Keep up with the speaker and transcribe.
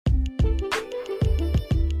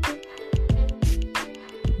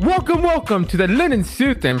Welcome to the Linen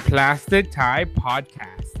Suit and Plastic Tie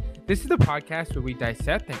podcast. This is the podcast where we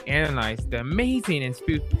dissect and analyze the amazing and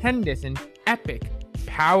stupendous and epic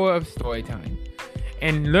power of storytelling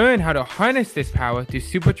and learn how to harness this power to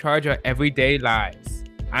supercharge our everyday lives.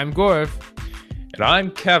 I'm Gaurav. And I'm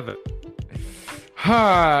Kevin.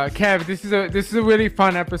 Kev, this is a really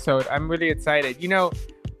fun episode. I'm really excited. You know,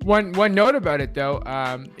 one note about it though,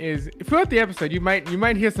 is throughout the episode you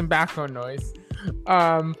might hear some background noise.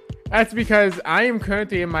 That's because I am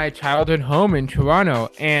currently in my childhood home in Toronto,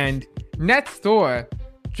 and next door,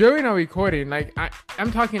 during our recording, like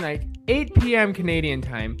I'm talking like 8 p.m. Canadian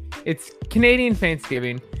time, it's Canadian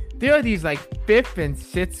Thanksgiving, there are these like 5th and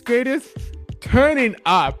 6th graders turning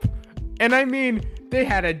up, and I mean, they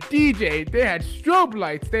had a DJ, they had strobe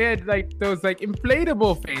lights, they had like those like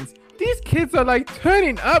inflatable things. These kids are like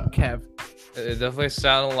turning up, Kev. It definitely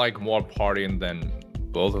sounded like more partying than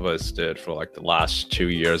both of us did for like the last 2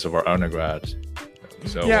 years of our undergrad.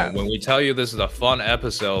 So yeah. When we tell you this is a fun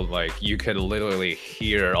episode, like you could literally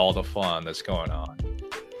hear all the fun that's going on.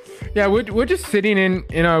 Yeah, we're just sitting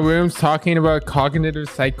in our rooms talking about cognitive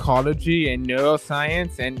psychology and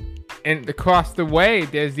neuroscience, and across the way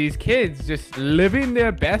there's these kids just living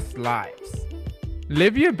their best lives.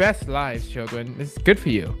 Live your best lives, children. It's good for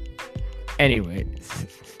you. Anyways,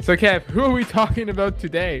 so Kev, who are we talking about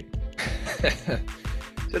today?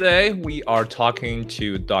 Today, we are talking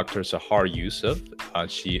to Dr. Sahar Yousef.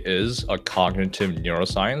 She is a cognitive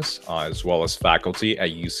neuroscience as well as faculty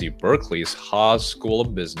at UC Berkeley's Haas School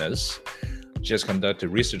of Business. She has conducted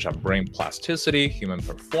research on brain plasticity, human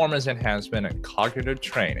performance enhancement, and cognitive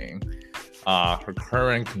training. Her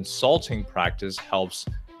current consulting practice helps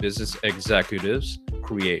business executives,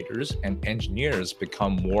 creators, and engineers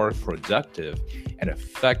become more productive and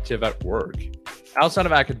effective at work. Outside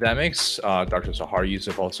of academics, Dr. Sahar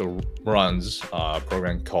Yousef also runs a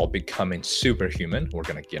program called Becoming Superhuman. We're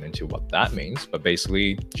going to get into what that means, but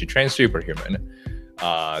basically she trains superhuman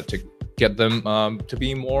to get them to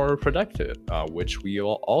be more productive, which we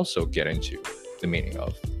will also get into the meaning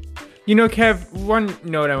of. You know, Kev, one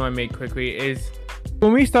note I want to make quickly is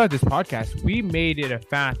when we started this podcast, we made it a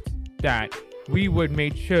fact that we would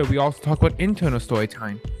make sure we also talk about internal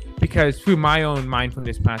storytelling. Because through my own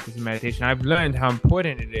mindfulness practice and meditation, I've learned how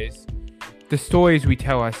important it is, the stories we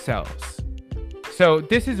tell ourselves. So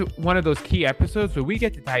this is one of those key episodes where we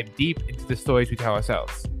get to dive deep into the stories we tell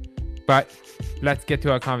ourselves. But let's get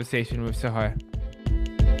to our conversation with Sahar.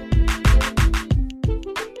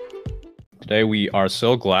 Today we are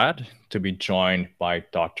so glad to be joined by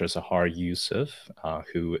Dr. Sahar Yousef,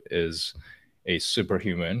 who is a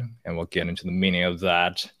superhuman, and we'll get into the meaning of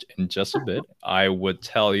that in just a bit. I would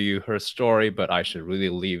tell you her story, but I should really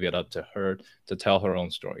leave it up to her to tell her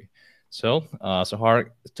own story. So,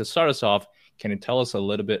 Sahar, to start us off, can you tell us a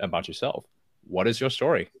little bit about yourself? What is your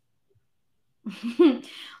story?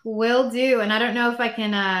 Will do. And I don't know if I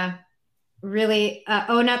can really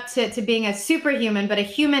own up to being a superhuman, but a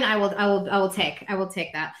human I will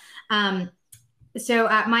take that. So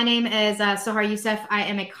my name is Sahar Yousef. I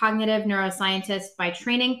am a cognitive neuroscientist by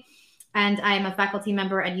training, and I am a faculty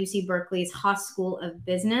member at UC Berkeley's Haas School of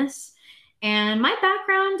Business. And my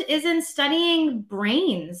background is in studying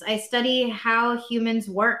brains. I study how humans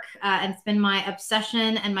work, and it's been my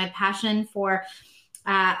obsession and my passion for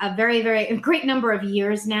a very, very great number of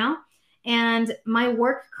years now. And my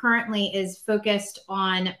work currently is focused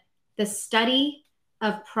on the study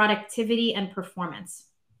of productivity and performance.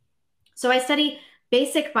 So I study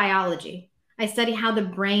basic biology. I study how the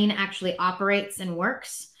brain actually operates and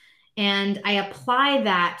works. And I apply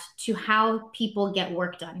that to how people get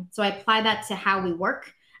work done. So I apply that to how we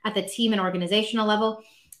work at the team and organizational level,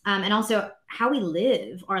 and also how we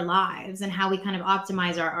live our lives and how we kind of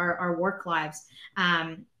optimize our work lives.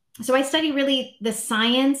 So I study really the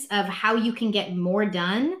science of how you can get more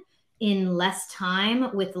done in less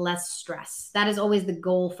time with less stress. That is always the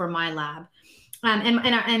goal for my lab.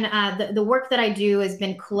 The work that I do has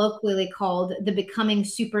been colloquially called the Becoming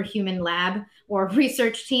Superhuman Lab or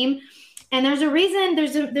research team. And there's a reason,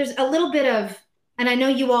 there's a little bit of, and I know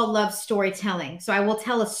you all love storytelling, so I will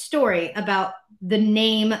tell a story about the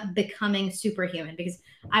name Becoming Superhuman, because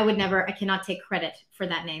I cannot take credit for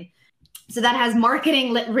that name. So that has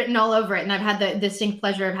marketing written all over it. And I've had the distinct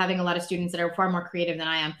pleasure of having a lot of students that are far more creative than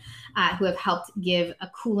I am, who have helped give a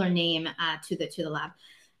cooler name to the lab.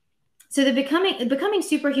 So the Becoming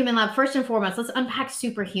Superhuman Lab, first and foremost, let's unpack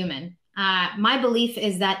superhuman. My belief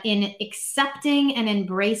is that in accepting and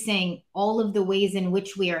embracing all of the ways in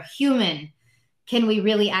which we are human, can we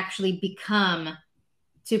really actually become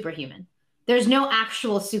superhuman? There's no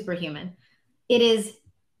actual superhuman. It is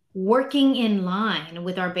working in line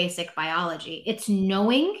with our basic biology. It's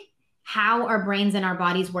knowing how our brains and our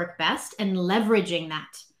bodies work best and leveraging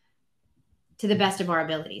that to the best of our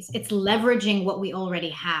abilities. It's leveraging what we already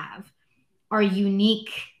have, our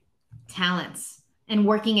unique talents, and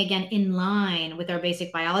working again in line with our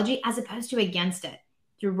basic biology as opposed to against it,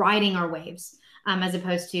 through riding our waves, as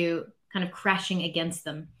opposed to kind of crashing against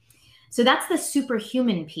them. So that's the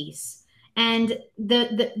superhuman piece. And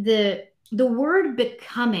the word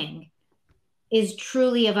becoming is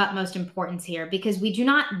truly of utmost importance here, because we do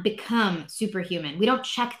not become superhuman. We don't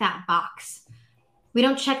check that box. We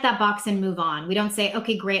don't check that box and move on. We don't say,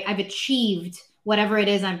 okay, great, I've achieved whatever it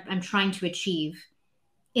is I'm trying to achieve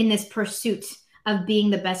in this pursuit of being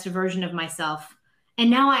the best version of myself. And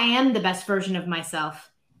now I am the best version of myself,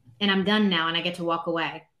 and I'm done now and I get to walk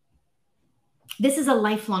away. This is a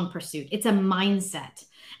lifelong pursuit. It's a mindset.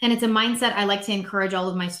 And it's a mindset I like to encourage all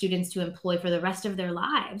of my students to employ for the rest of their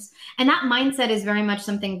lives. And that mindset is very much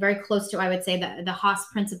something very close to, I would say, the Haas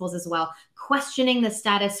principles as well. Questioning the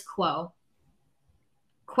status quo.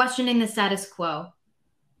 Questioning the status quo.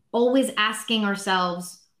 Always asking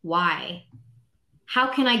ourselves, why? How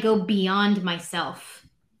can I go beyond myself?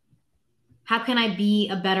 How can I be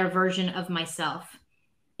a better version of myself?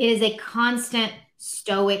 It is a constant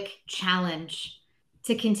stoic challenge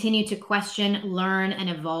to continue to question, learn, and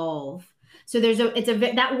evolve. So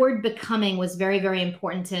that word becoming was very, very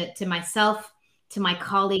important to myself, to my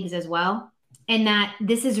colleagues as well. And that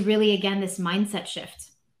this is really, again, this mindset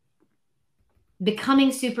shift.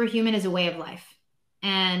 Becoming superhuman is a way of life.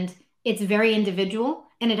 And it's very individual,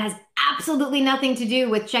 and it has absolutely nothing to do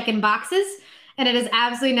with checking boxes. And it has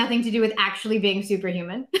absolutely nothing to do with actually being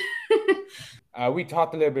superhuman. We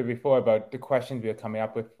talked a little bit before about the questions we are coming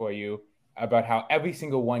up with for you, about how every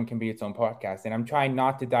single one can be its own podcast. And I'm trying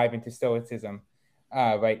not to dive into stoicism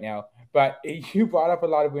right now, but you brought up a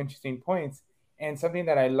lot of interesting points. And something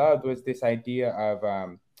that I loved was this idea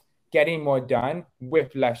of getting more done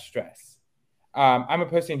with less stress. I'm a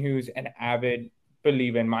person who's an avid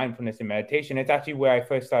believer in mindfulness and meditation. It's actually where I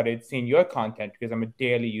first started seeing your content, because I'm a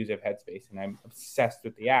daily user of Headspace and I'm obsessed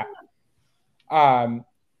with the app.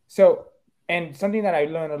 And something that I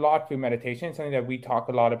learned a lot through meditation, something that we talk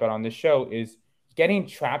a lot about on the show, is getting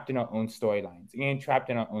trapped in our own storylines, getting trapped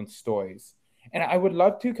in our own stories. And I would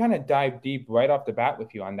love to kind of dive deep right off the bat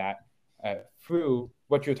with you on that, through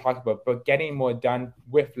what you're talking about, but getting more done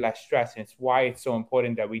with less stress. And it's why it's so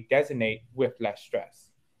important that we designate with less stress.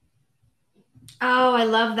 Oh, I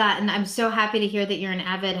love that. And I'm so happy to hear that you're an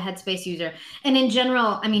avid Headspace user. And in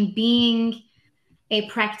general, I mean, being a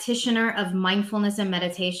practitioner of mindfulness and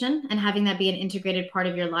meditation and having that be an integrated part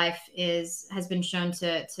of your life has been shown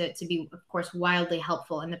to be, of course, wildly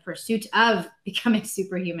helpful in the pursuit of becoming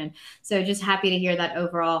superhuman. So just happy to hear that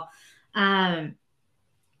overall.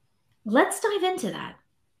 Let's dive into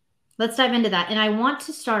that. And I want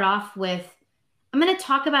to start off with, I'm going to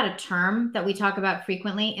talk about a term that we talk about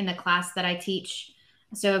frequently in the class that I teach.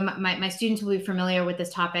 So my students will be familiar with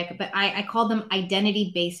this topic, but I call them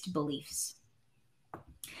identity-based beliefs.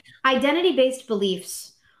 Identity-based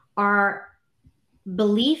beliefs are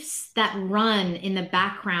beliefs that run in the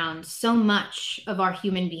background so much of our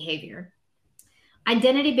human behavior.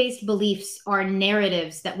 Identity-based beliefs are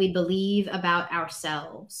narratives that we believe about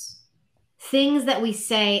ourselves, things that we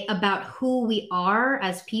say about who we are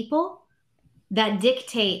as people that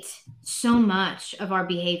dictate so much of our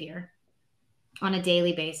behavior on a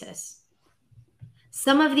daily basis.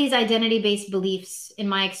 Some of these identity-based beliefs, in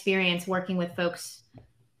my experience working with folks,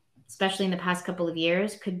 especially in the past couple of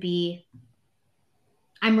years, could be,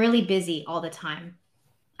 I'm really busy all the time.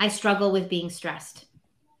 I struggle with being stressed.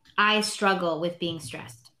 I'm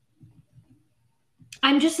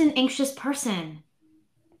just an anxious person.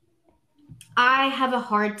 I have a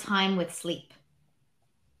hard time with sleep.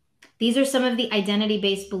 These are some of the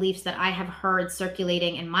identity-based beliefs that I have heard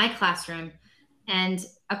circulating in my classroom and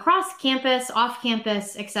across campus, off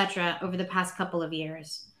campus, etc., over the past couple of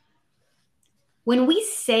years. When we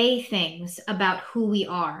say things about who we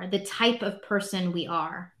are, the type of person we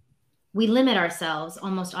are, we limit ourselves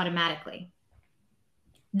almost automatically.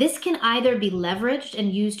 This can either be leveraged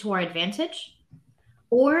and used to our advantage,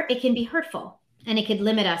 or it can be hurtful, and it could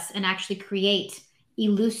limit us and actually create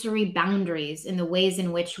illusory boundaries in the ways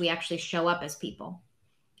in which we actually show up as people.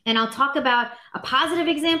 And I'll talk about a positive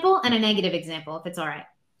example and a negative example, if it's all right.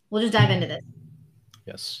 We'll just dive into this.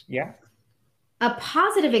 Yes. Yeah. A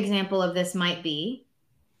positive example of this might be,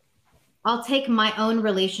 I'll take my own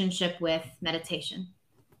relationship with meditation.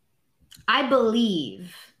 I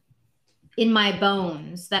believe in my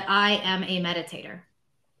bones that I am a meditator.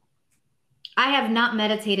 I have not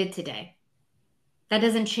meditated today. that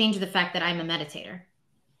doesn't change the fact that I'm a meditator.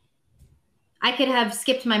 I could have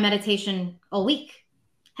skipped my meditation all week,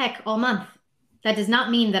 heck, all month. That does not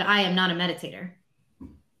mean that I am not a meditator.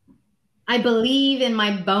 I believe in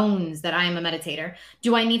my bones that I am a meditator.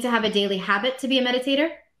 Do I need to have a daily habit to be a meditator?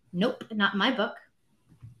 Nope, not in my book.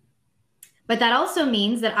 But that also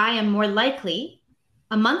means that I am more likely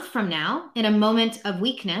a month from now in a moment of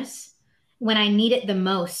weakness when I need it the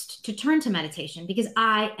most to turn to meditation, because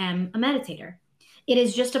I am a meditator. It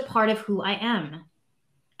is just a part of who I am.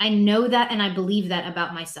 I know that and I believe that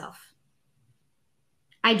about myself.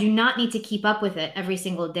 I do not need to keep up with it every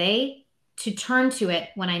single day to turn to it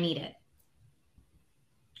when I need it.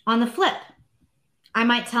 On the flip, I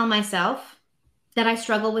might tell myself that I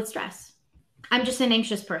struggle with stress. I'm just an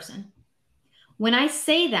anxious person. When I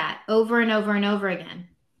say that over and over and over again,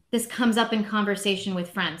 this comes up in conversation with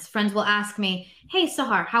friends. Friends will ask me, hey,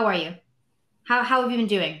 Sahar, how are you? How have you been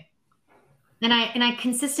doing? And I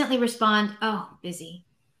consistently respond, oh, busy.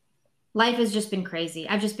 Life has just been crazy.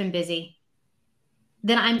 I've just been busy.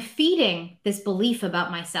 Then I'm feeding this belief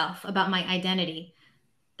about myself, about my identity,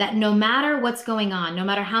 that no matter what's going on, no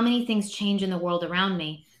matter how many things change in the world around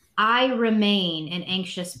me, I remain an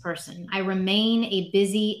anxious person. I remain a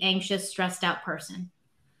busy, anxious, stressed out person.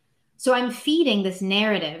 So I'm feeding this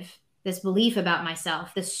narrative, this belief about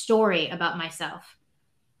myself, this story about myself.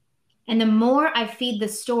 And the more I feed the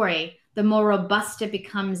story, the more robust it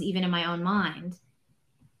becomes even in my own mind.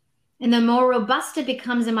 And the more robust it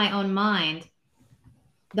becomes in my own mind,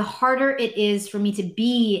 the harder it is for me to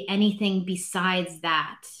be anything besides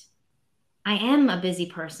that. I am a busy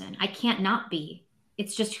person. I can't not be.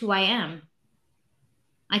 It's just who I am.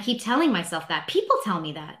 I keep telling myself that. People tell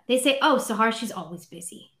me that. They say, oh, Sahar, she's always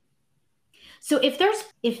busy. So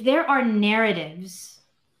if there are narratives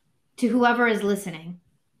to whoever is listening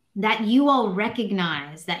that you all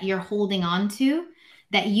recognize that you're holding on to,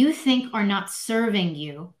 that you think are not serving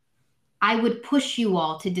you, I would push you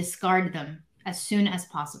all to discard them as soon as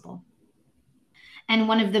possible. And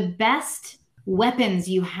one of the best weapons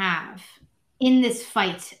you have in this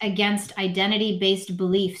fight against identity-based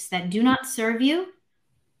beliefs that do not serve you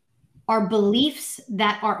are beliefs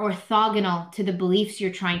that are orthogonal to the beliefs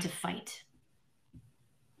you're trying to fight.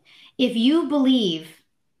 If you believe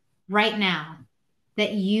right now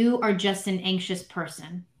that you are just an anxious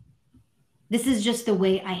person, this is just the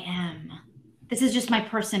way I am. This is just my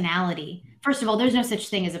personality. First of all, there's no such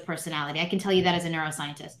thing as a personality. I can tell you that as a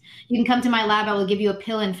neuroscientist. You can come to my lab. I will give you a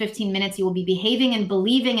pill in 15 minutes. You will be behaving and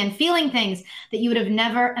believing and feeling things that you would have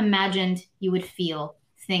never imagined you would feel,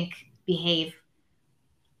 think, behave.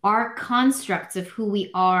 Our constructs of who we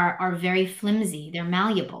are very flimsy. They're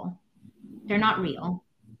malleable. They're not real.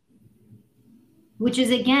 Which is,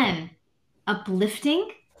 again,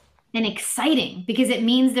 uplifting and exciting because it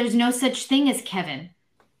means there's no such thing as Kevin.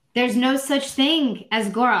 There's no such thing as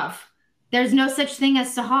Gaurav. There's no such thing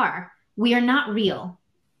as Sahar. We are not real.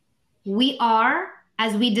 We are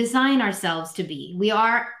as we design ourselves to be. We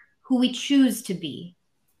are who we choose to be.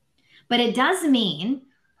 But it does mean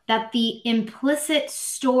that the implicit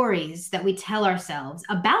stories that we tell ourselves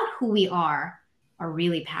about who we are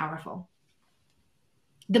really powerful.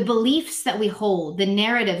 The beliefs that we hold, the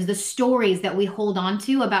narratives, the stories that we hold on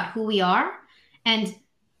to about who we are, and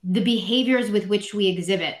the behaviors with which we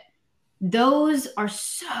exhibit, those are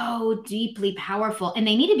so deeply powerful and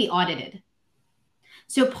they need to be audited.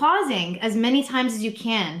 So pausing as many times as you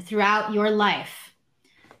can throughout your life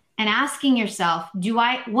and asking yourself,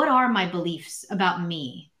 what are my beliefs about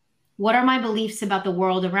me? What are my beliefs about the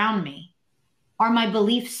world around me? Are my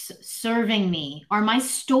beliefs serving me? Are my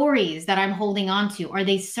stories that I'm holding on to, are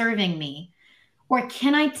they serving me? Or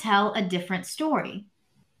can I tell a different story?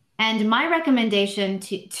 And my recommendation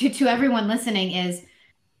to everyone listening is,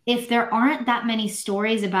 if there aren't that many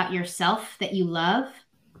stories about yourself that you love,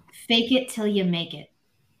 fake it till you make it.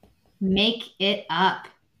 Make it up.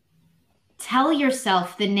 Tell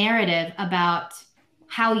yourself the narrative about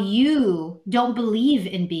how you don't believe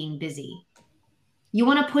in being busy. You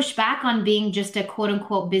want to push back on being just a quote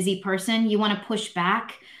unquote busy person. You want to push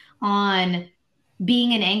back on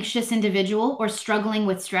being an anxious individual or struggling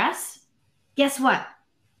with stress. Guess what?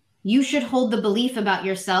 You should hold the belief about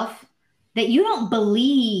yourself that you don't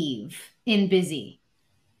believe in busy.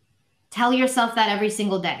 Tell yourself that every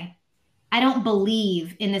single day. I don't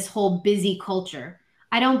believe in this whole busy culture.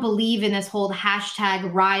 I don't believe in this whole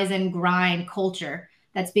hashtag rise and grind culture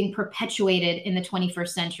that's being perpetuated in the 21st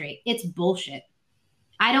century. It's bullshit.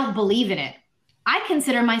 I don't believe in it. I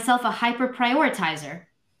consider myself a hyper prioritizer.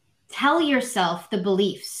 Tell yourself the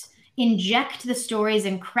beliefs, inject the stories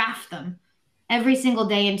and craft them every single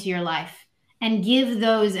day into your life and give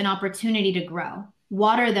those an opportunity to grow.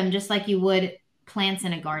 water them just like you would plants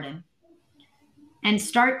in a garden, and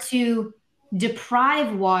start to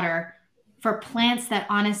deprive water for plants that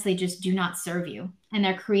honestly just do not serve you. And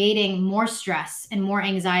they're creating more stress and more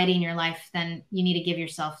anxiety in your life than you need to give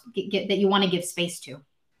yourself, that you want to give space to.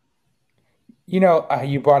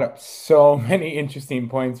 You brought up so many interesting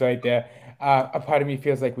points right there. A part of me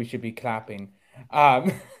feels like we should be clapping.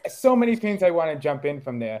 So many things I want to jump in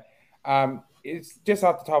from there. It's just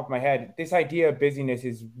off the top of my head. This idea of busyness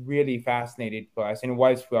is really fascinating for us, and it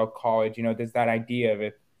was throughout college. There's that idea of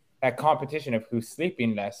it, that competition of who's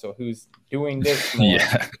sleeping less or who's doing this more.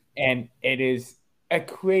 Yeah. And it is a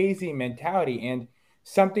crazy mentality. And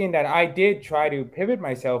something that I did try to pivot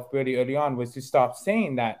myself really early on was to stop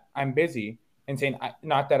saying that I'm busy and saying,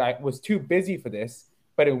 not that I was too busy for this,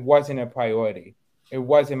 but it wasn't a priority. It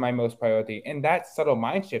wasn't my most priority. And that subtle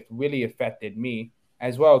mind shift really affected me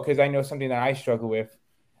as well, because I know something that I struggle with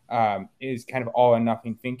is kind of all or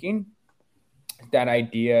nothing thinking. That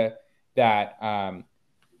idea that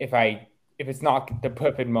if it's not the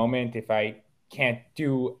perfect moment, if I can't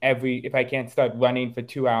start running for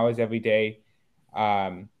 2 hours every day,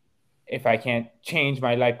 if I can't change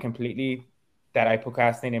my life completely, that I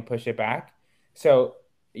procrastinate and push it back. So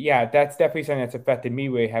yeah, that's definitely something that's affected me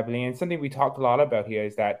very heavily. And something we talk a lot about here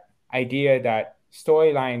is that idea that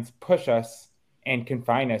storylines push us and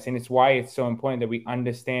confine us. And it's why it's so important that we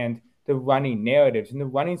understand the running narratives and the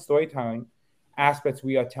running storytelling aspects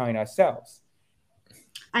we are telling ourselves.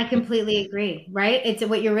 I completely agree, right? It's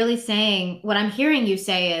what you're really saying. What I'm hearing you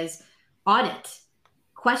say is audit,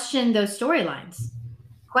 question those storylines,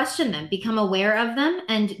 question them, become aware of them.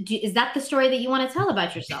 And is that the story that you want to tell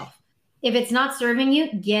about yourself? If it's not serving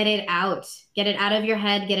you, get it out of your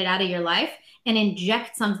head, get it out of your life, and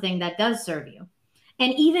inject something that does serve you.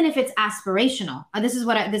 And even if it's aspirational, this is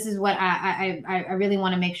what I really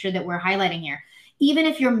want to make sure that we're highlighting here. Even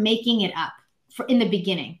if you're making it up in the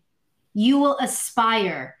beginning, you will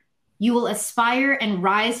aspire and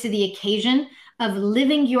rise to the occasion of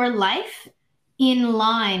living your life in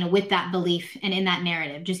line with that belief and in that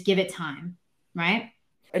narrative. Just give it time, right?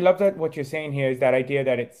 I love that what you're saying here is that idea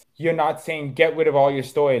that you're not saying get rid of all your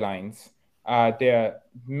storylines. They're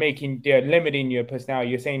limiting your personality.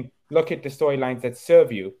 You're saying look at the storylines that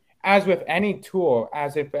serve you. As with any tool,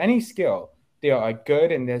 as with any skill, there are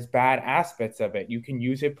good and there's bad aspects of it. You can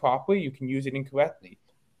use it properly, you can use it incorrectly.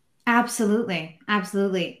 Absolutely.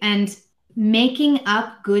 Absolutely. And making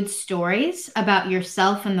up good stories about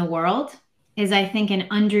yourself and the world is, I think, an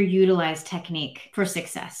underutilized technique for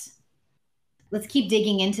success. Let's keep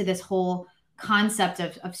digging into this whole concept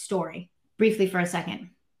of story briefly for a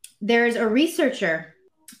second. There's a researcher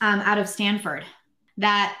out of Stanford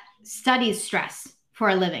that studies stress for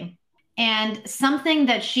a living. And something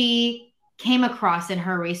that she came across in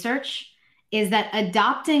her research is that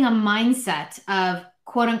adopting a mindset of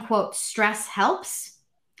quote unquote stress helps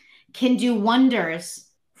can do wonders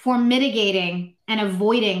for mitigating and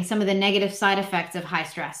avoiding some of the negative side effects of high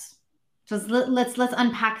stress. So let's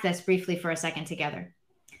unpack this briefly for a second together.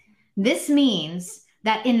 This means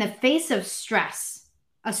that in the face of stress,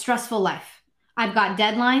 a stressful life, I've got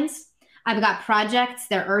deadlines, I've got projects,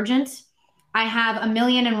 they're urgent. I have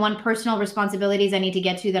 1,000,001 personal responsibilities I need to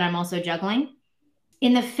get to that I'm also juggling.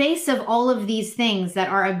 In the face of all of these things that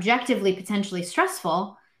are objectively potentially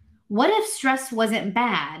stressful, what if stress wasn't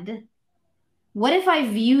bad? What if I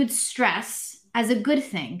viewed stress as a good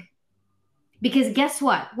thing? Because guess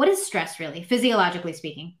what? What is stress really, physiologically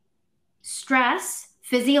speaking? Stress,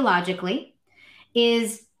 physiologically,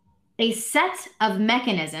 is a set of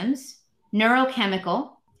mechanisms,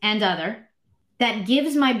 neurochemical and other, that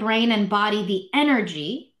gives my brain and body the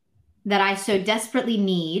energy that I so desperately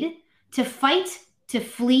need to fight, to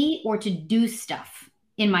flee, or to do stuff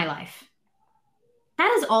in my life.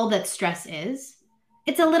 That is all that stress is.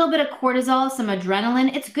 It's a little bit of cortisol, some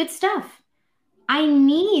adrenaline. It's good stuff. I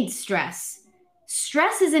need stress.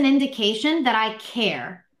 Stress is an indication that I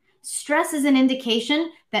care. Stress is an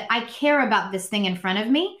indication that I care about this thing in front of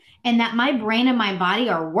me and that my brain and my body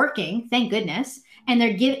are working, thank goodness, and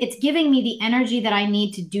it's giving me the energy that I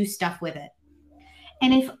need to do stuff with it.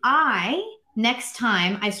 And if next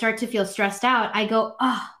time I start to feel stressed out, I go,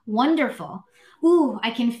 oh, wonderful. Ooh,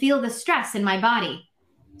 I can feel the stress in my body.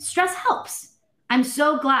 Stress helps. I'm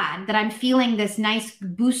so glad that I'm feeling this nice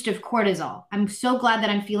boost of cortisol. I'm so glad that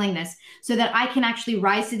I'm feeling this so that I can actually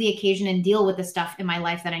rise to the occasion and deal with the stuff in my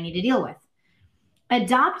life that I need to deal with.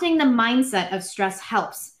 Adopting the mindset of stress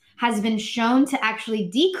helps has been shown to actually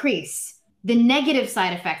decrease the negative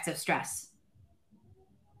side effects of stress.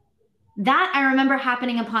 That, I remember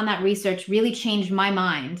happening upon that research, really changed my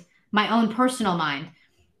mind, my own personal mind.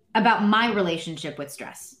 about my relationship with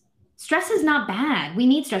stress. Stress is not bad. We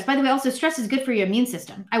need stress. By the way, also, stress is good for your immune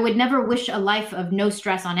system. I would never wish a life of no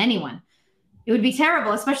stress on anyone. It would be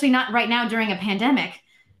terrible, especially not right now during a pandemic.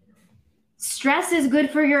 Stress is good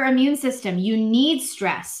for your immune system. You need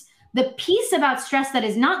stress. The piece about stress that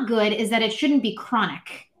is not good is that it shouldn't be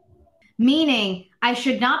chronic, meaning I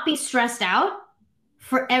should not be stressed out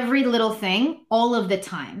for every little thing all of the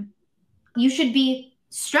time. You should be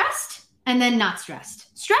stressed and then not stressed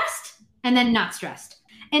and then not stressed.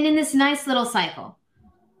 And in this nice little cycle.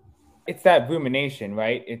 It's that rumination,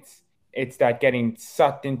 right? It's that getting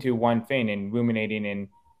sucked into one thing and ruminating and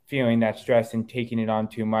feeling that stress and taking it on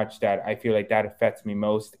too much that I feel like that affects me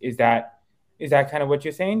most. Is that kind of what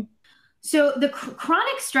you're saying? So the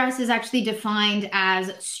chronic stress is actually defined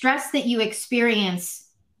as stress that you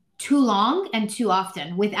experience too long and too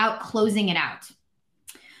often without closing it out.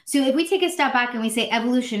 So if we take a step back and we say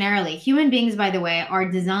evolutionarily, human beings, by the way, are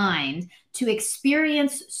designed to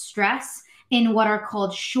experience stress in what are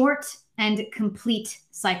called short and complete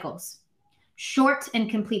cycles. Short and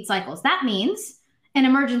complete cycles. That means an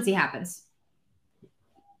emergency happens.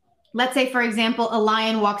 Let's say, for example, a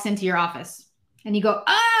lion walks into your office and you go,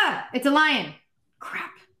 it's a lion.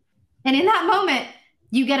 Crap. And in that moment,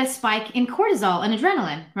 you get a spike in cortisol and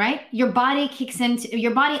adrenaline, right? Your body kicks into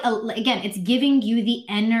your body. Again, it's giving you the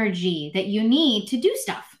energy that you need to do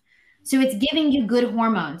stuff. So it's giving you good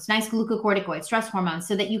hormones, nice glucocorticoids, stress hormones,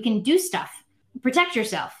 so that you can do stuff, protect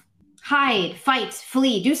yourself, hide, fight,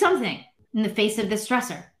 flee, do something in the face of this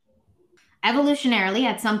stressor. Evolutionarily,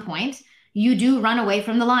 at some point, you do run away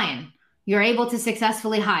from the lion. You're able to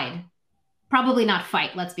successfully hide. Probably not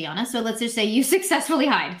fight, let's be honest. So let's just say you successfully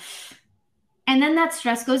hide. And then that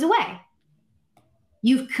stress goes away.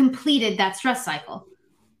 You've completed that stress cycle.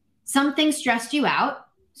 Something stressed you out,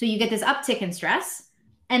 so you get this uptick in stress,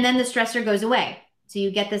 and then the stressor goes away. So you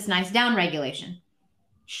get this nice down regulation.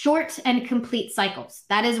 Short and complete cycles.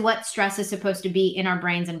 That is what stress is supposed to be in our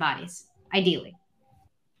brains and bodies, ideally.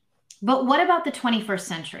 But what about the 21st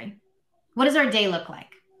century? What does our day look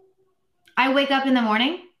like? I wake up in the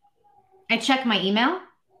morning, I check my email,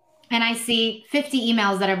 and I see 50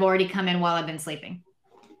 emails that have already come in while I've been sleeping.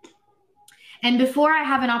 And before I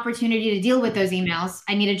have an opportunity to deal with those emails,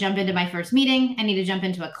 I need to jump into my first meeting. I need to jump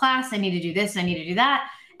into a class. I need to do this. I need to do that.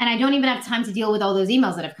 And I don't even have time to deal with all those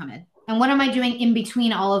emails that have come in. And what am I doing in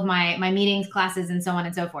between all of my meetings, classes, and so on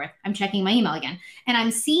and so forth? I'm checking my email again. And I'm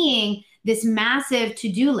seeing this massive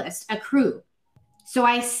to-do list accrue. So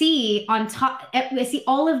I see on top, I see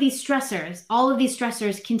all of these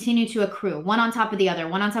stressors continue to accrue, one on top of the other,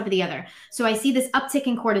 one on top of the other. So I see this uptick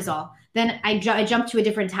in cortisol. Then I jump to a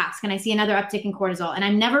different task and I see another uptick in cortisol, and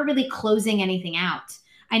I'm never really closing anything out.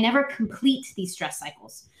 I never complete these stress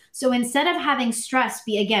cycles. So instead of having stress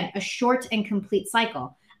be, again, a short and complete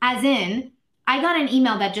cycle, as in, I got an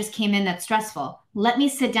email that just came in that's stressful. Let me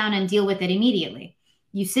sit down and deal with it immediately.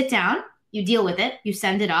 You sit down, you deal with it, you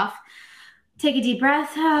send it off, take a deep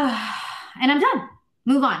breath, and I'm done.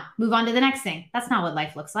 Move on to the next thing. That's not what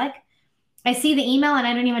life looks like. I see the email and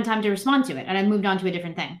I don't even have time to respond to it, and I moved on to a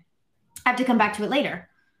different thing. I have to come back to it later.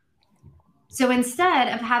 So instead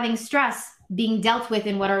of having stress being dealt with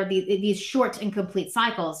in what are these short and complete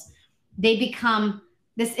cycles, it becomes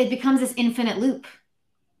this infinite loop.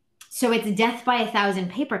 So it's death by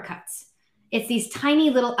 1,000 paper cuts. It's these tiny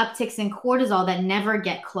little upticks in cortisol that never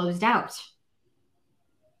get closed out.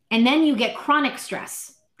 And then you get chronic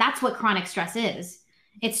stress. That's what chronic stress is.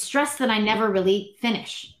 It's stress that I never really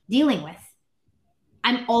finish dealing with.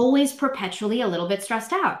 I'm always perpetually a little bit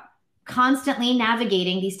stressed out, constantly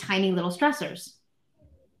navigating these tiny little stressors.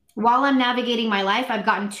 While I'm navigating my life, I've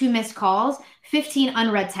gotten 2 missed calls, 15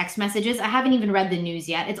 unread text messages. I haven't even read the news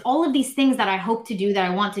yet. It's all of these things that I hope to do, that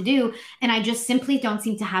I want to do, and I just simply don't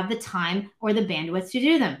seem to have the time or the bandwidth to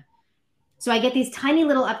do them. So I get these tiny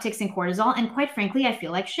little upticks in cortisol, and quite frankly, I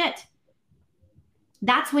feel like shit.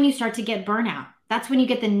 That's when you start to get burnout. That's when you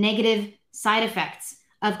get the negative side effects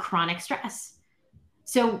of chronic stress.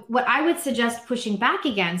 So what I would suggest pushing back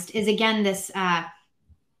against is, again, this,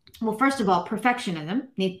 well, first of all, perfectionism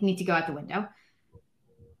need to go out the window.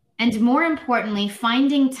 And more importantly,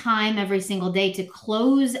 finding time every single day to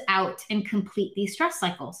close out and complete these stress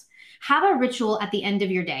cycles. Have a ritual at the end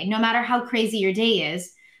of your day, no matter how crazy your day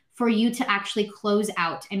is, for you to actually close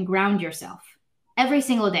out and ground yourself every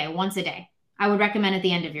single day, once a day. I would recommend at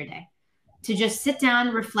the end of your day to just sit down,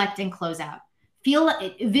 reflect, and close out.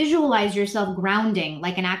 Visualize yourself grounding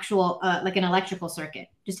like an actual, like an electrical circuit,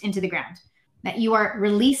 just into the ground. That you are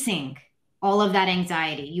releasing all of that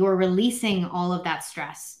anxiety. You are releasing all of that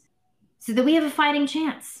stress so that we have a fighting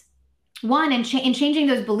chance. One, and changing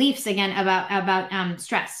those beliefs again about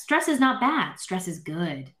stress. Stress is not bad. Stress is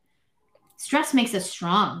good. Stress makes us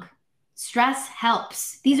strong. Stress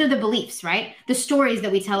helps. These are the beliefs, right? The stories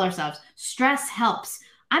that we tell ourselves. Stress helps.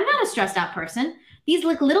 I'm not a stressed out person. These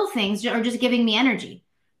little things are just giving me energy.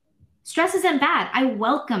 Stress isn't bad. I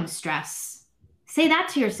welcome stress. Say that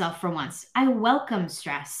to yourself for once. I welcome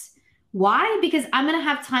stress. Why? Because I'm going to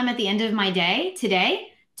have time at the end of my day today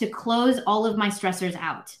to close all of my stressors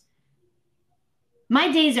out.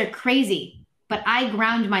 My days are crazy, but I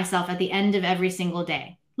ground myself at the end of every single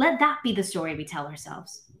day. Let that be the story we tell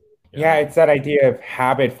ourselves. Yeah, it's that idea of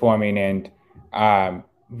habit forming and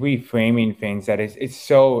reframing things that it's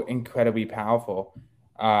so incredibly powerful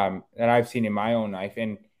that I've seen in my own life.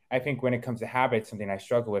 And I think when it comes to habits, something I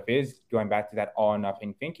struggle with is going back to that all or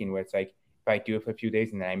nothing thinking, where it's like if I do it for a few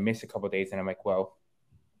days and then I miss a couple of days, and I'm like, well,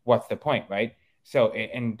 what's the point, right? So,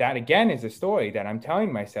 and that again is a story that I'm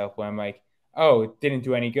telling myself where I'm like, oh, it didn't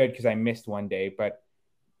do any good because I missed one day, but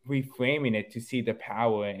reframing it to see the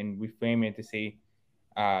power and reframing it to see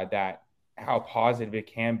that how positive it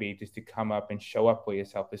can be just to come up and show up for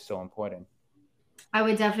yourself is so important. I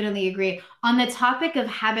would definitely agree. On the topic of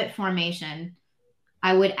habit formation,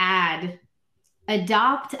 I would add,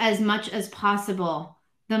 adopt as much as possible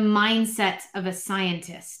the mindset of a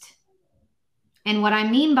scientist. And what I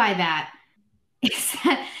mean by that is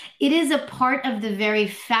that it is a part of the very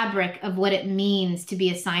fabric of what it means to be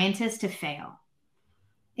a scientist to fail.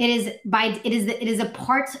 It is a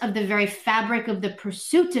part of the very fabric of the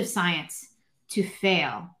pursuit of science to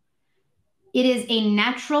fail. It is a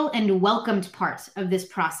natural and welcomed part of this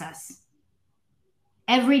process.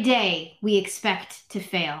 Every day we expect to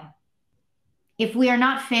fail. If we are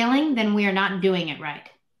not failing, then we are not doing it right.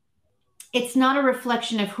 It's not a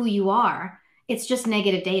reflection of who you are. It's just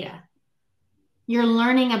negative data. You're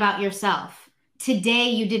learning about yourself. Today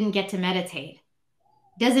you didn't get to meditate.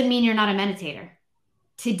 Doesn't mean you're not a meditator.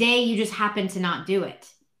 Today, you just happen to not do it.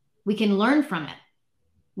 We can learn from it.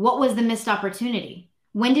 What was the missed opportunity?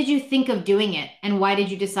 When did you think of doing it? And why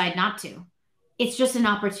did you decide not to? It's just an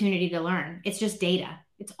opportunity to learn. It's just data.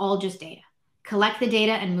 It's all just data. Collect the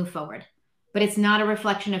data and move forward. But it's not a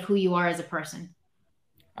reflection of who you are as a person.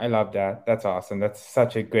 I love that. That's awesome. That's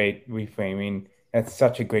such a great reframing. That's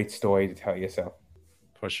such a great story to tell yourself.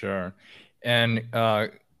 For sure. And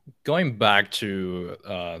going back to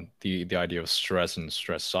the idea of stress and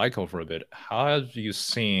stress cycle for a bit, how have you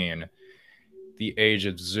seen the age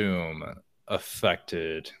of Zoom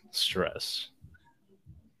affected stress?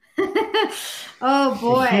 Oh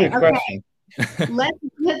boy. Okay.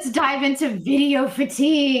 Let's dive into video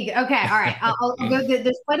fatigue. Okay, all right. I'll go.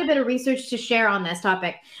 There's quite a bit of research to share on this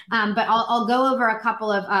topic, but I'll go over a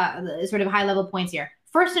couple of sort of high level points here.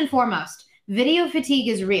 First and foremost, video fatigue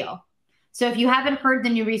is real. So if you haven't heard the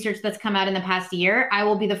new research that's come out in the past year, I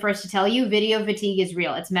will be the first to tell you video fatigue is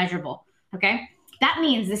real. It's measurable. Okay. That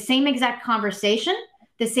means the same exact conversation,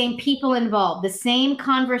 the same people involved, the same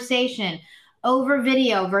conversation over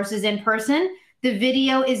video versus in person, the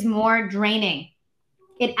video is more draining.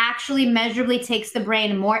 It actually measurably takes the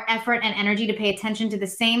brain more effort and energy to pay attention to the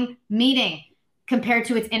same meeting compared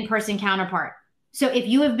to its in-person counterpart. So if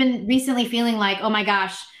you have been recently feeling like, oh my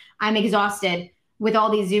gosh, I'm exhausted with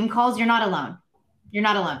all these Zoom calls, you're not alone. You're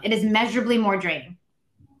not alone. It is measurably more draining.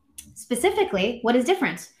 Specifically, what is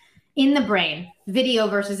different? In the brain, video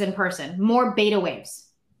versus in person, more beta waves.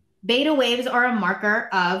 Beta waves are a marker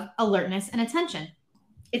of alertness and attention.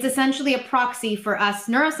 It's essentially a proxy for us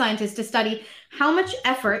neuroscientists to study how much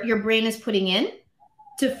effort your brain is putting in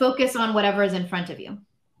to focus on whatever is in front of you.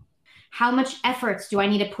 How much efforts do I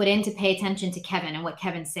need to put in to pay attention to Kevin and what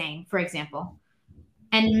Kevin's saying, for example?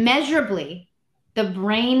 And measurably, the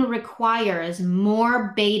brain requires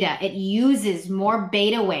more beta. It uses more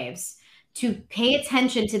beta waves to pay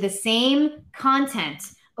attention to the same content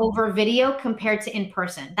over video compared to in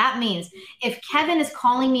person. That means if Kevin is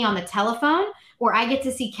calling me on the telephone or I get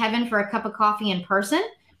to see Kevin for a cup of coffee in person,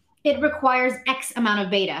 it requires X amount of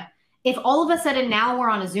beta. If all of a sudden now we're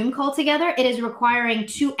on a Zoom call together, it is requiring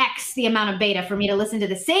 2X the amount of beta for me to listen to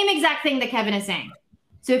the same exact thing that Kevin is saying.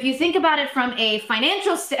 So if you think about it from a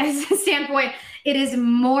financial standpoint, it is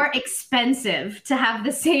more expensive to have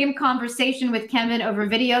the same conversation with Kevin over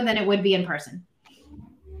video than it would be in person.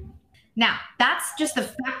 Now, that's just the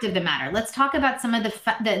fact of the matter. Let's talk about some of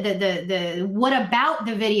the what about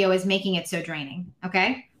the video is making it so draining,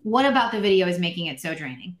 okay? What about the video is making it so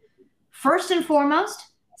draining? First and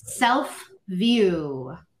foremost,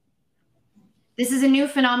 self-view. This is a new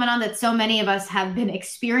phenomenon that so many of us have been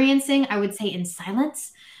experiencing, I would say in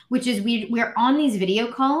silence, which is we're on these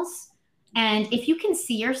video calls, and if you can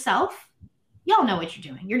see yourself, Y'all know what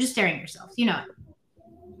you're doing. You're just staring at yourselves. You know it.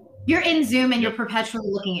 You're in Zoom and you're perpetually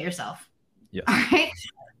looking at yourself. Yes. All right.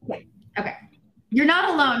 Okay. You're not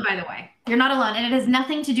alone, by the way. You're not alone. And it has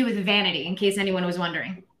nothing to do with vanity, in case anyone was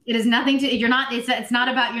wondering. It is nothing to, it's not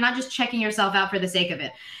about, you're not just checking yourself out for the sake of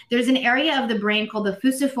it. There's an area of the brain called the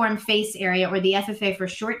fusiform face area, or the FFA for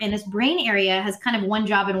short. And this brain area has kind of one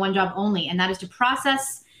job and one job only, and that is to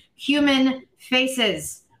process human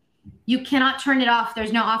faces. You cannot turn it off.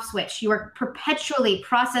 There's no off switch. You are perpetually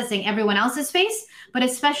processing everyone else's face, but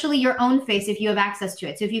especially your own face if you have access to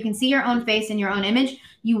it. So if you can see your own face and your own image,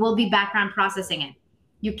 you will be background processing it.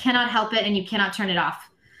 You cannot help it, and you cannot turn it off.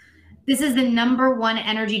 This is the number one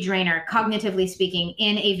energy drainer, cognitively speaking,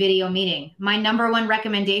 in a video meeting. My number one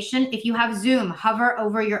recommendation, if you have Zoom, hover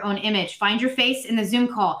over your own image. Find your face in the Zoom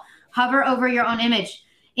call. Hover over your own image.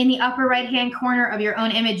 In the upper right-hand corner of your own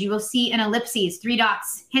image, you will see an ellipses, 3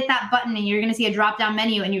 dots. Hit that button, and you're going to see a drop-down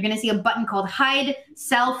menu, and you're going to see a button called Hide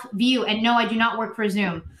Self-View. And no, I do not work for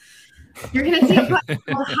Zoom. You're going to see a button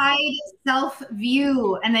called Hide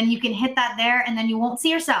Self-View, and then you can hit that there, and then you won't see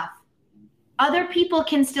yourself. Other people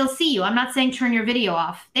can still see you. I'm not saying turn your video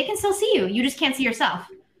off. They can still see you. You just can't see yourself.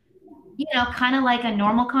 You know, kind of like a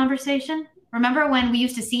normal conversation. Remember when we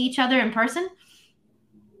used to see each other in person?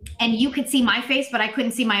 And you could see my face, but I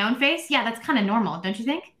couldn't see my own face? Yeah, that's kind of normal, don't you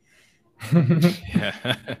think?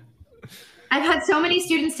 Yeah. I've had so many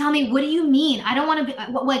students tell me, what do you mean? I don't want to be,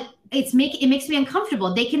 it makes me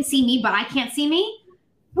uncomfortable. They can see me, but I can't see me?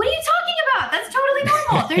 What are you talking about? That's totally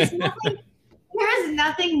normal. There is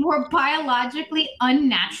nothing more biologically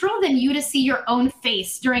unnatural than you to see your own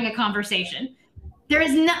face during a conversation. There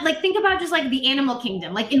is not, like, think about just like the animal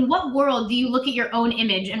kingdom. Like, in what world do you look at your own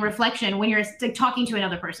image and reflection when you're like, talking to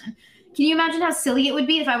another person? Can you imagine how silly it would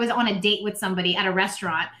be if I was on a date with somebody at a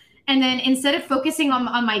restaurant, and then instead of focusing on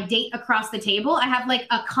my date across the table, I have like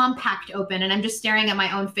a compact open and I'm just staring at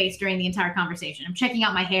my own face during the entire conversation. I'm checking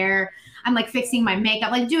out my hair. I'm like fixing my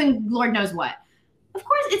makeup, like doing Lord knows what. Of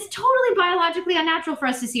course, it's totally biologically unnatural for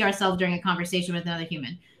us to see ourselves during a conversation with another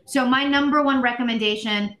human. So my number one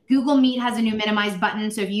recommendation, Google Meet has a new minimize button.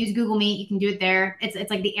 So if you use Google Meet, you can do it there. It's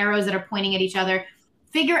like the arrows that are pointing at each other.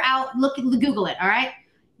 Figure out, Google it, all right?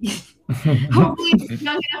 Hopefully you're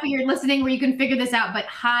young enough when you're listening where you can figure this out, but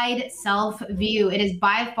hide self-view. It is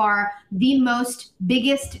by far the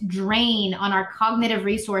biggest drain on our cognitive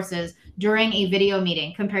resources during a video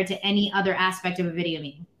meeting compared to any other aspect of a video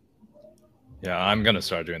meeting. Yeah, I'm gonna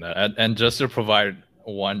start doing that. And just to provide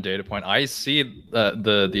one data point, I see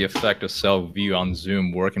the effect of self-view on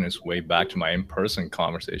Zoom working its way back to my in-person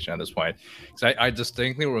conversation at this point. So I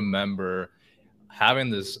distinctly remember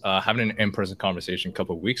having an in-person conversation a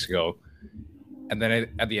couple of weeks ago, and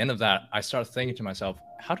then at the end of that, I started thinking to myself,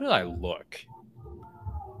 how did I look?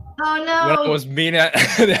 Oh no! When I was meeting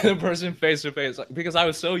the other person face to face, because I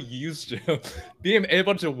was so used to being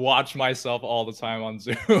able to watch myself all the time on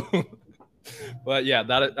Zoom. But yeah,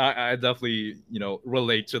 that I definitely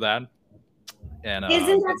relate to that, and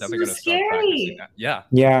isn't that so scary? That.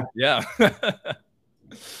 Yeah.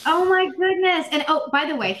 Oh my goodness! And oh, by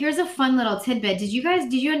the way, here's a fun little tidbit. Did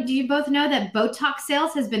you both know that Botox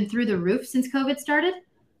sales has been through the roof since COVID started?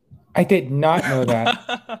 I did not know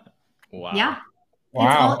that. Wow. Yeah.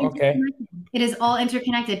 Wow. Okay. It is all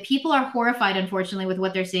interconnected. People are horrified, unfortunately, with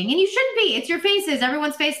what they're seeing, and you shouldn't be. It's your faces.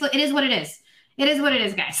 Everyone's face. It is what it is. It is what it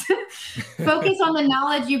is, guys. Focus on the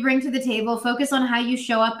knowledge you bring to the table. Focus on how you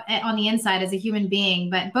show up on the inside as a human being.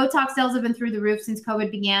 But Botox sales have been through the roof since COVID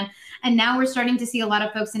began. And now we're starting to see a lot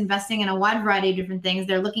of folks investing in a wide variety of different things.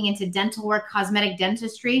 They're looking into dental work, cosmetic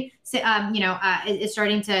dentistry, is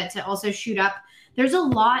starting to also shoot up. There's a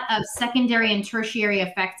lot of secondary and tertiary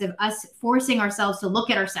effects of us forcing ourselves to look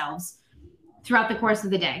at ourselves throughout the course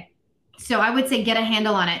of the day. So I would say get a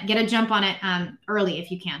handle on it. Get a jump on it early if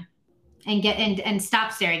you can. And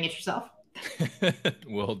stop staring at yourself.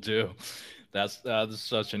 Will do. That's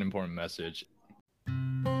such an important message.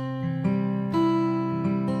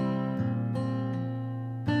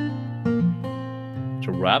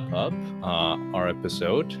 To wrap up our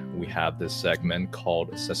episode, we have this segment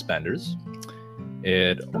called Suspenders.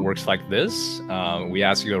 It works like this. We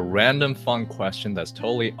ask you a random fun question that's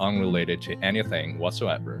totally unrelated to anything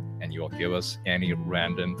whatsoever, and you'll give us any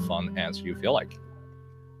random fun answer you feel like.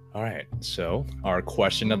 All right, so our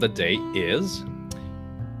question of the day is,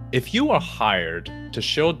 if you are hired to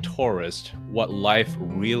show tourists what life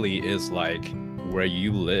really is like where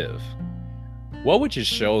you live, what would you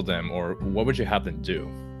show them, or what would you have them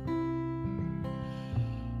do?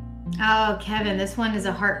 Oh, Kevin, this one is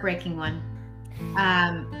a heartbreaking one.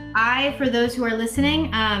 For those who are listening,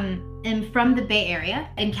 am from the Bay Area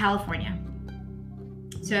in California.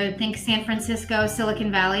 So think San Francisco,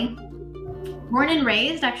 Silicon Valley. Born and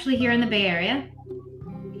raised actually here in the Bay Area.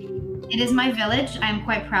 It is my village. I am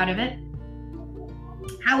quite proud of it.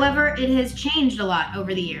 However, it has changed a lot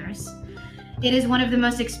over the years. It is one of the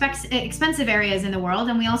most expensive areas in the world,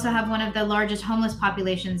 and we also have one of the largest homeless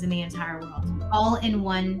populations in the entire world, all in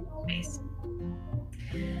one place.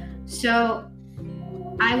 So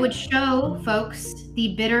I would show folks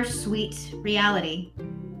the bittersweet reality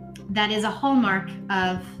that is a hallmark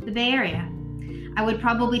of the Bay Area. I would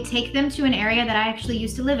probably take them to an area that I actually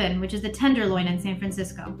used to live in, which is the Tenderloin in San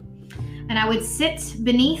Francisco. And I would sit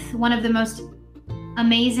beneath one of the most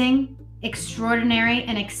amazing, extraordinary,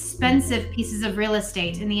 and expensive pieces of real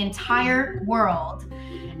estate in the entire world.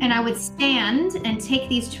 And I would stand and take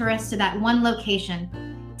these tourists to that one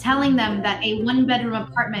location, telling them that a one-bedroom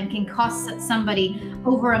apartment can cost somebody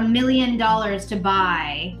over $1 million to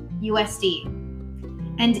buy USD.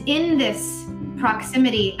 And in this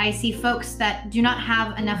proximity, I see folks that do not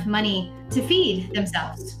have enough money to feed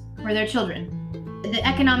themselves or their children. The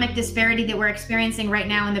economic disparity that we're experiencing right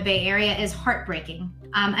now in the Bay Area is heartbreaking.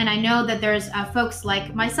 And I know that there's folks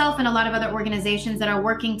like myself and a lot of other organizations that are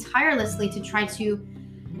working tirelessly to try to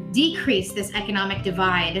decrease this economic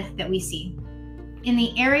divide that we see. In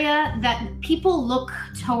the area that people look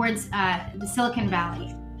towards the Silicon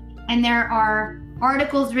Valley, and there are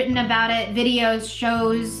articles written about it, videos,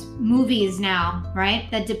 shows, movies now, right,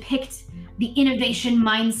 that depict the innovation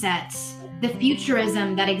mindset, the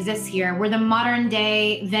futurism that exists here. We're the modern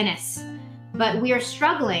day Venice, but we are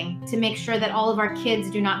struggling to make sure that all of our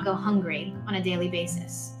kids do not go hungry on a daily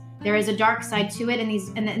basis. There is a dark side to it,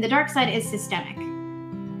 and the dark side is systemic.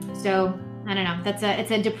 So I don't know.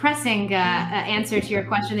 It's a depressing answer to your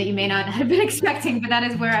question that you may not have been expecting, but that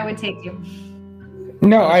is where I would take you.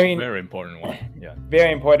 No, I mean, very important one. Yeah,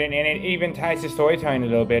 very important, and it even ties to storytelling a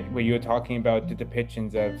little bit, where you were talking about the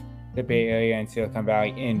depictions of the Bay Area and Silicon Valley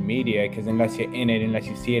in media, because unless you're in it, unless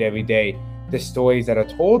you see it every day, the stories that are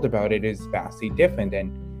told about it is vastly different.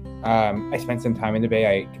 And I spent some time in the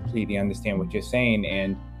Bay. I completely understand what you're saying,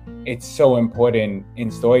 and it's so important in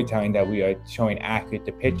storytelling that we are showing accurate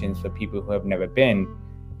depictions for people who have never been,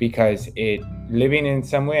 because living in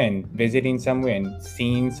somewhere and visiting somewhere and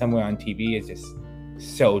seeing somewhere on TV is just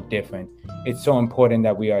so different. It's so important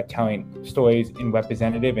that we are telling stories in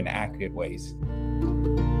representative and accurate ways.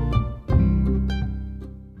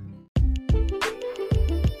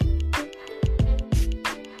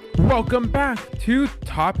 Welcome back to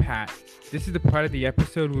Top Hat. This is the part of the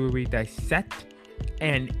episode where we dissect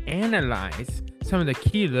and analyze some of the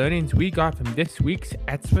key learnings we got from this week's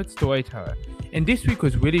expert storyteller. And this week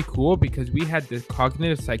was really cool because we had the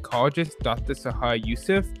cognitive psychologist, Dr. Sahar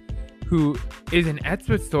Yusuf, who is an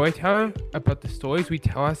expert storyteller about the stories we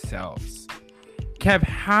tell ourselves. Kev,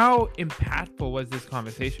 how impactful was this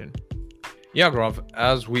conversation? Yeah, Gaurav,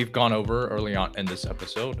 as we've gone over early on in this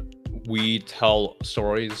episode, we tell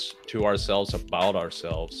stories to ourselves about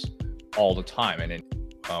ourselves all the time, and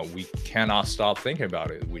we cannot stop thinking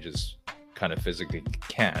about it. We just kind of physically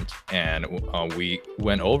can't. And we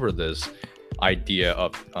went over this idea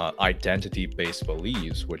of identity-based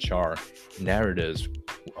beliefs, which are narratives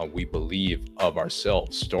we believe of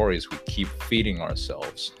ourselves, stories we keep feeding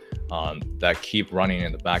ourselves, that keep running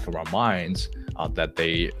in the back of our minds, that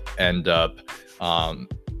they end up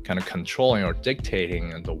kind of controlling or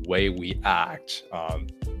dictating the way we act,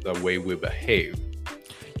 the way we behave.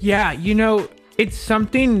 Yeah, it's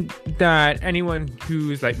something that anyone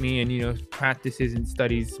who's like me and, practices and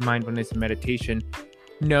studies mindfulness and meditation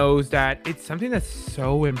knows that it's something that's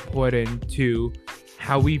so important to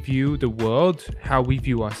how we view the world, how we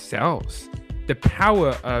view ourselves. The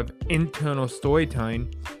power of internal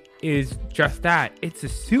storytelling is just that. It's a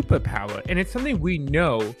superpower, and it's something we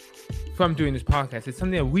know from doing this podcast. It's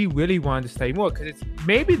something that we really wanted to study more because it's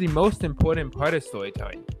maybe the most important part of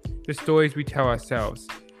storytelling, the stories we tell ourselves.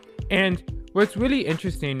 And what's really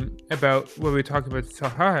interesting about what we're talking about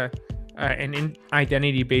Sahar and in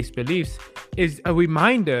identity-based beliefs is a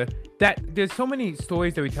reminder that there's so many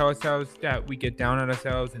stories that we tell ourselves that we get down on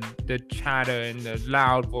ourselves, and the chatter and the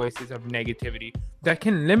loud voices of negativity that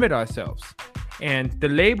can limit ourselves. And the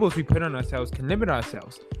labels we put on ourselves can limit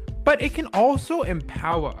ourselves. But it can also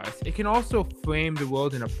empower us. It can also frame the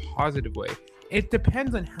world in a positive way. It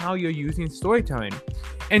depends on how you're using storytelling.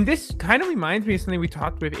 And this kind of reminds me of something we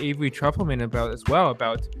talked with Avery Trufelman about as well,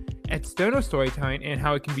 about external storytelling and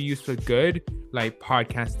how it can be used for good, like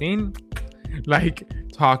podcasting, like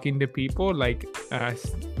talking to people, like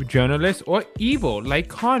journalists, or evil, like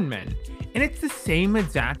con men. And it's the same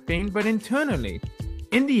exact thing, but internally.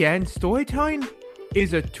 In the end, storytelling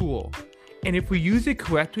is a tool. And if we use it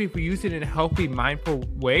correctly, if we use it in a healthy, mindful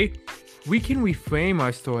way, we can reframe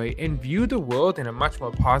our story and view the world in a much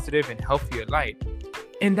more positive and healthier light.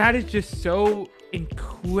 And that is just so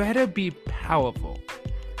incredibly powerful.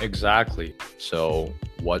 Exactly. So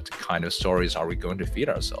what kind of stories are we going to feed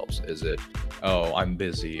ourselves? Is it, oh, I'm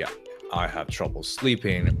busy, I have trouble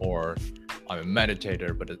sleeping, or I'm a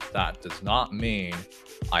meditator, but that does not mean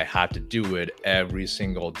I have to do it every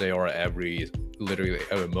single day or literally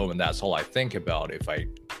every moment. That's all I think about. If I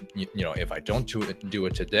don't do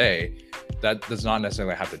it today, that does not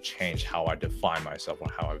necessarily have to change how I define myself or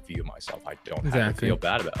how I view myself. I don't have to feel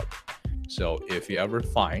bad about it. So if you ever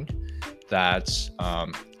find that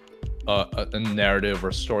a narrative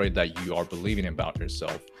or story that you are believing about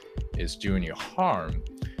yourself is doing you harm,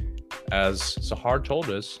 as Sahar told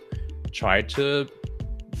us, try to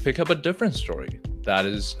pick up a different story that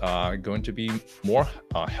is going to be more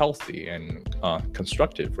healthy and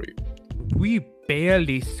constructive for you. We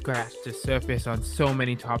barely scratched the surface on so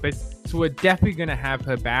many topics, so we're definitely going to have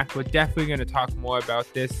her back. We're definitely going to talk more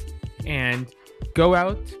about this, and go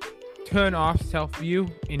out, turn off self-view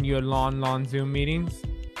in your long Zoom meetings,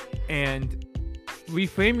 and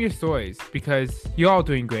reframe your stories, because you're all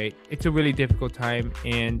doing great. It's a really difficult time,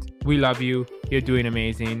 and we love you. You're doing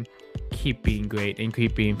amazing. Keep being great and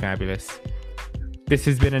keep being fabulous. This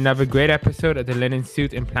has been another great episode of the Linen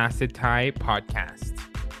Suit and Plastic Tie podcast.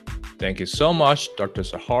 Thank you so much, Dr.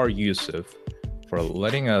 Sahar Yusuf, for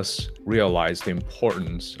letting us realize the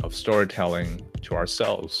importance of storytelling to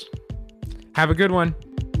ourselves. Have a good one.